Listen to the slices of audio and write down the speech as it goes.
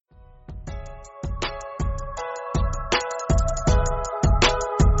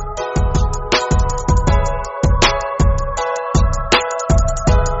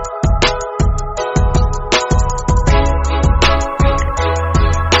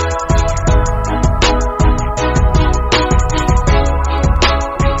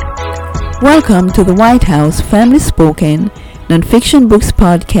Welcome to the White House Family Spoken Nonfiction Books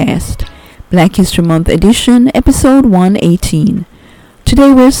Podcast, Black History Month edition, episode 118.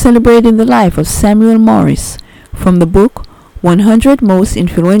 Today we're celebrating the life of Samuel Morris from the book 100 Most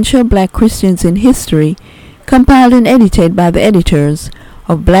Influential Black Christians in History, compiled and edited by the editors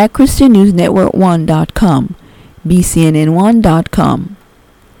of Black Christian News Network 1.com, bcnn1.com.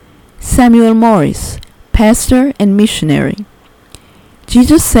 Samuel Morris, pastor and missionary.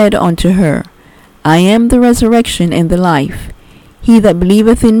 Jesus said unto her, I am the resurrection and the life. He that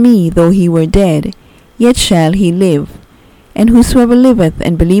believeth in me, though he were dead, yet shall he live. And whosoever liveth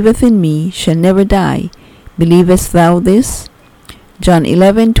and believeth in me shall never die. Believest thou this? John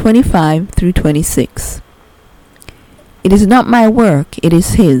 11:25-26. It is not my work, it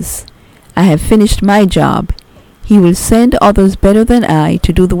is his. I have finished my job. He will send others better than I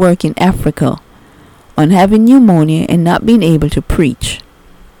to do the work in Africa, on having pneumonia and not being able to preach.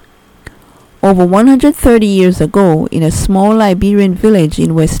 Over 130 years ago, in a small Liberian village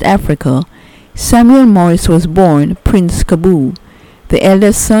in West Africa, Samuel Morris was born Prince Kaboo, the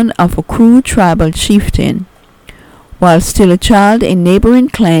eldest son of a Kru tribal chieftain. While still a child, a neighboring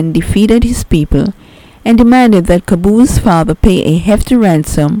clan defeated his people and demanded that Kaboo's father pay a hefty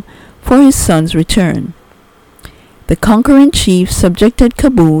ransom for his son's return. The conquering chief subjected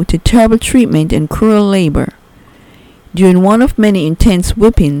Kaboo to terrible treatment and cruel labor. During one of many intense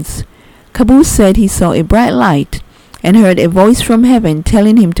whippings, Kaboo said he saw a bright light and heard a voice from heaven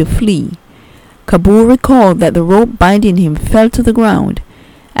telling him to flee. Kaboo recalled that the rope binding him fell to the ground,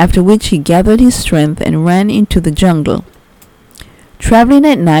 after which he gathered his strength and ran into the jungle. Traveling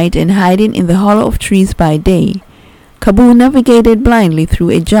at night and hiding in the hollow of trees by day, Kaboo navigated blindly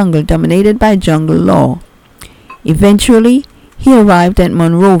through a jungle dominated by jungle law. Eventually, he arrived at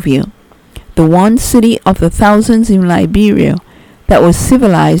Monrovia, the one city of the thousands in Liberia that was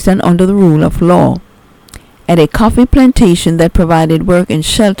civilized and under the rule of law. At a coffee plantation that provided work and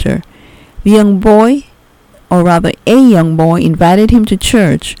shelter, a young boy invited him to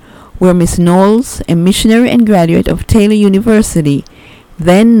church, where Miss Knowles, a missionary and graduate of Taylor University,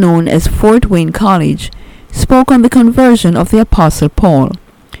 then known as Fort Wayne College, spoke on the conversion of the Apostle Paul.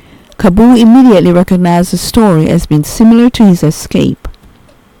 Kaboo immediately recognized the story as being similar to his escape.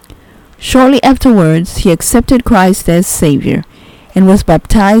 Shortly afterwards, he accepted Christ as Savior and was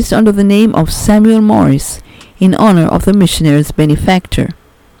baptized under the name of Samuel Morris in honor of the missionary's benefactor.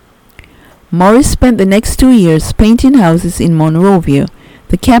 Morris spent the next 2 years painting houses in Monrovia,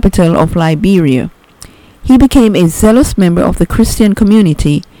 the capital of Liberia. He became a zealous member of the Christian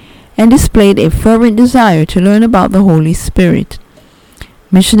community and displayed a fervent desire to learn about the Holy Spirit.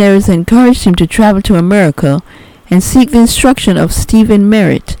 Missionaries encouraged him to travel to America and seek the instruction of Stephen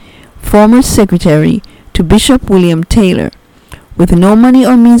Merritt, former secretary to Bishop William Taylor. With no money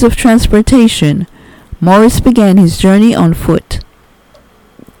or means of transportation, Morris began his journey on foot.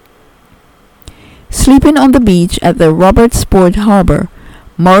 Sleeping on the beach at the Robertsport Harbor,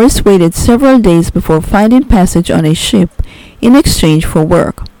 Morris waited several days before finding passage on a ship in exchange for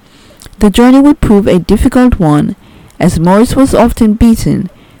work. The journey would prove a difficult one, as Morris was often beaten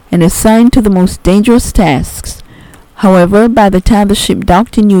and assigned to the most dangerous tasks. However, by the time the ship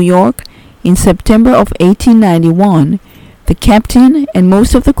docked in New York in September of 1891, the captain and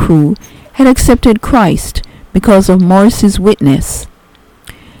most of the crew had accepted Christ because of Morris's witness.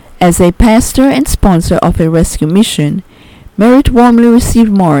 As a pastor and sponsor of a rescue mission, Merritt warmly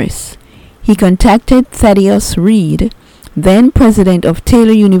received Morris. He contacted Thaddeus Reed, then president of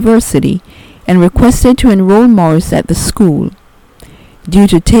Taylor University, and requested to enroll Morris at the school. Due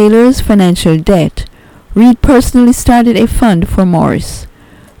to Taylor's financial debt, Reed personally started a fund for Morris.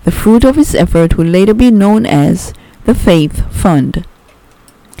 The fruit of his effort would later be known as the Faith Fund.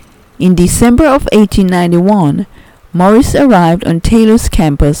 In December of 1891, Morris arrived on Taylor's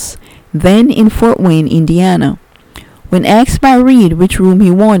campus, then in Fort Wayne, Indiana. When asked by Reed which room he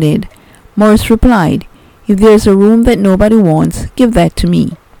wanted, Morris replied, "If there is a room that nobody wants, give that to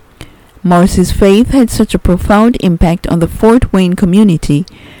me." Morris's faith had such a profound impact on the Fort Wayne community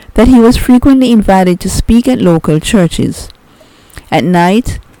that he was frequently invited to speak at local churches. At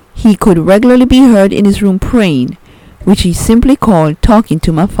night, he could regularly be heard in his room praying, which he simply called talking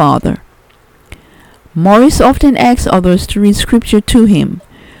to my Father. Morris often asked others to read scripture to him.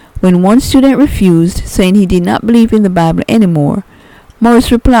 When one student refused, saying he did not believe in the Bible anymore, Morris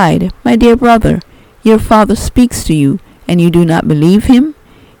replied, "My dear brother, your father speaks to you, and you do not believe him?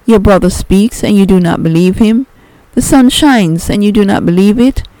 Your brother speaks, and you do not believe him? The sun shines, and you do not believe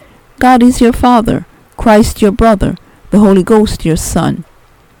it? God is your father, Christ your brother, the Holy Ghost your son."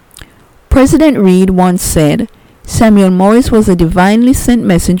 President Reed once said, Samuel Morris was a divinely sent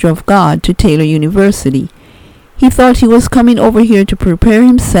messenger of God to Taylor University. He thought he was coming over here to prepare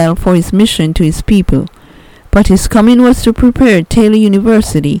himself for his mission to his people, but his coming was to prepare Taylor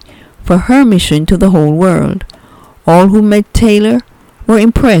University for her mission to the whole world. All who met Taylor were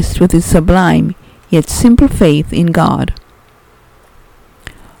impressed with his sublime yet simple faith in God.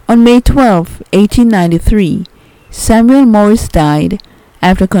 On May 12, 1893, Samuel Morris died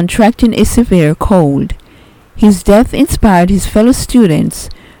after contracting a severe cold. His death inspired his fellow students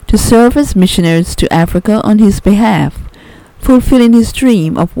to serve as missionaries to Africa on his behalf, fulfilling his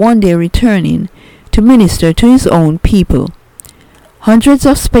dream of one day returning to minister to his own people. Hundreds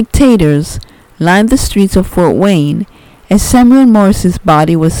of spectators lined the streets of Fort Wayne as Samuel Morris's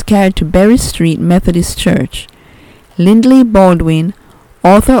body was carried to Berry Street Methodist Church. Lindley Baldwin,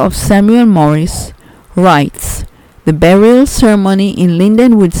 author of Samuel Morris, writes, "The burial ceremony in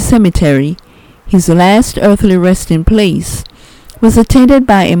Lindenwood Cemetery, his last earthly resting place, was attended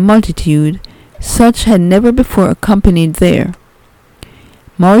by a multitude such had never before accompanied there."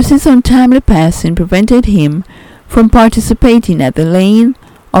 Morris's untimely passing prevented him from participating at the laying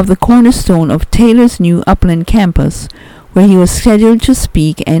of the cornerstone of Taylor's new Upland campus, where he was scheduled to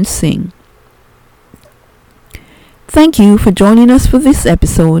speak and sing. Thank you for joining us for this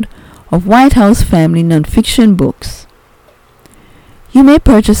episode of White House Family Nonfiction Books. You may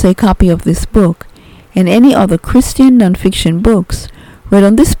purchase a copy of this book and any other Christian nonfiction books read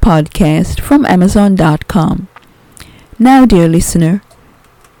on this podcast from Amazon.com. Now, dear listener,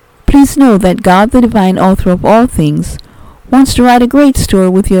 please know that God, the divine author of all things, wants to write a great story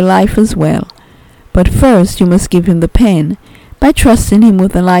with your life as well. But first, you must give him the pen by trusting him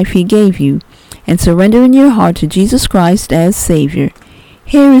with the life he gave you and surrendering your heart to Jesus Christ as Savior.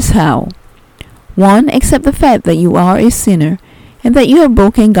 Here is how. 1. Accept the fact that you are a sinner and that you have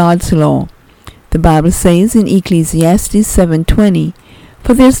broken God's law. The Bible says in Ecclesiastes 7:20,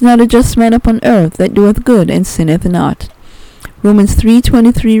 "For there is not a just man upon earth that doeth good and sinneth not." Romans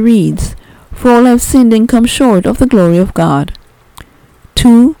 3:23 reads, "For all have sinned and come short of the glory of God."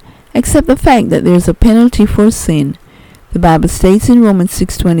 2. Accept the fact that there is a penalty for sin. The Bible states in Romans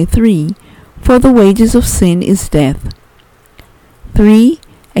 6:23, "For the wages of sin is death." 3.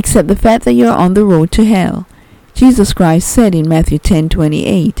 Accept the fact that you are on the road to hell. Jesus Christ said in Matthew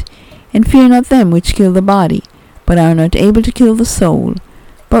 10:28, "And fear not them which kill the body, but are not able to kill the soul,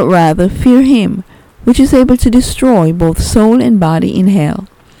 but rather fear him which is able to destroy both soul and body in hell."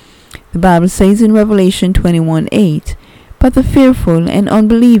 The Bible says in Revelation 21:8, "But the fearful and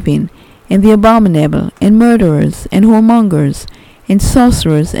unbelieving, and the abominable, and murderers, and whoremongers, and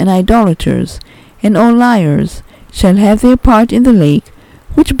sorcerers, and idolaters, and all liars, shall have their part in the lake,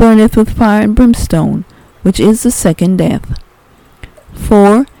 which burneth with fire and brimstone, which is the second death."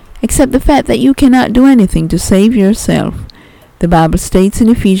 4. Accept the fact that you cannot do anything to save yourself. The Bible states in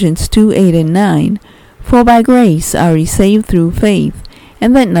Ephesians 2:8 and 9, "For by grace are ye saved through faith,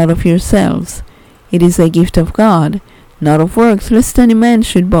 and that not of yourselves. It is a gift of God, not of works, lest any man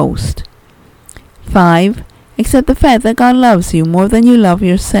should boast." 5. Accept the fact that God loves you more than you love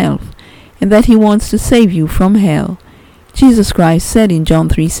yourself, and that he wants to save you from hell. Jesus Christ said in John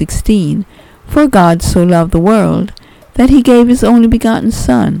 3:16, "For God so loved the world, that he gave his only begotten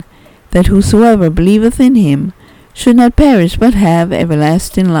Son, that whosoever believeth in him should not perish but have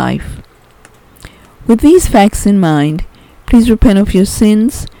everlasting life." With these facts in mind, please repent of your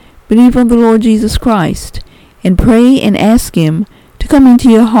sins, believe on the Lord Jesus Christ, and pray and ask him to come into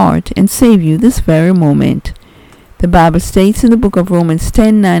your heart and save you this very moment. The Bible states in the book of Romans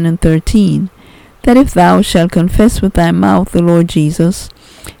 10:9 and 13, that if thou shalt confess with thy mouth the Lord Jesus,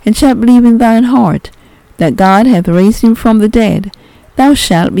 and shalt believe in thine heart that God hath raised him from the dead, thou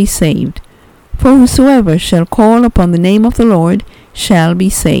shalt be saved. For whosoever shall call upon the name of the Lord shall be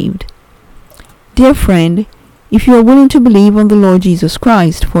saved. Dear friend, if you are willing to believe on the Lord Jesus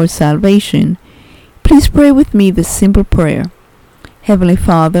Christ for salvation, please pray with me this simple prayer. Heavenly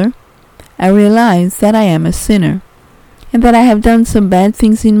Father, I realize that I am a sinner, and that I have done some bad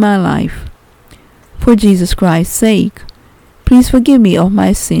things in my life. For Jesus Christ's sake, please forgive me of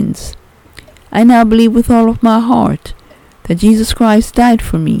my sins. I now believe with all of my heart that Jesus Christ died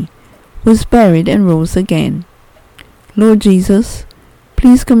for me, was buried, and rose again. Lord Jesus,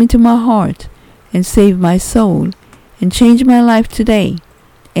 please come into my heart and save my soul and change my life today.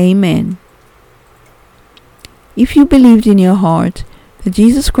 Amen. If you believed in your heart that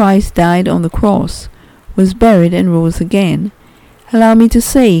Jesus Christ died on the cross, was buried, and rose again, allow me to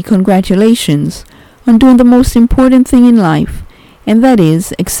say congratulations on doing the most important thing in life, and that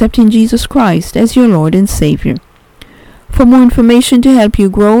is accepting Jesus Christ as your Lord and Savior. For more information to help you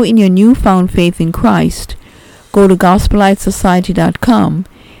grow in your newfound faith in Christ, go to gospelitesociety.com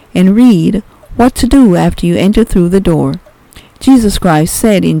and read what to do after you enter through the door. Jesus Christ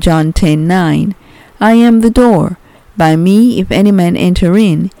said in John 10:9, I am the door. By me, if any man enter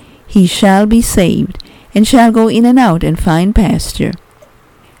in, he shall be saved, and shall go in and out and find pasture.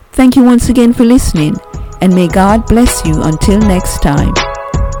 Thank you once again for listening, and may God bless you until next time.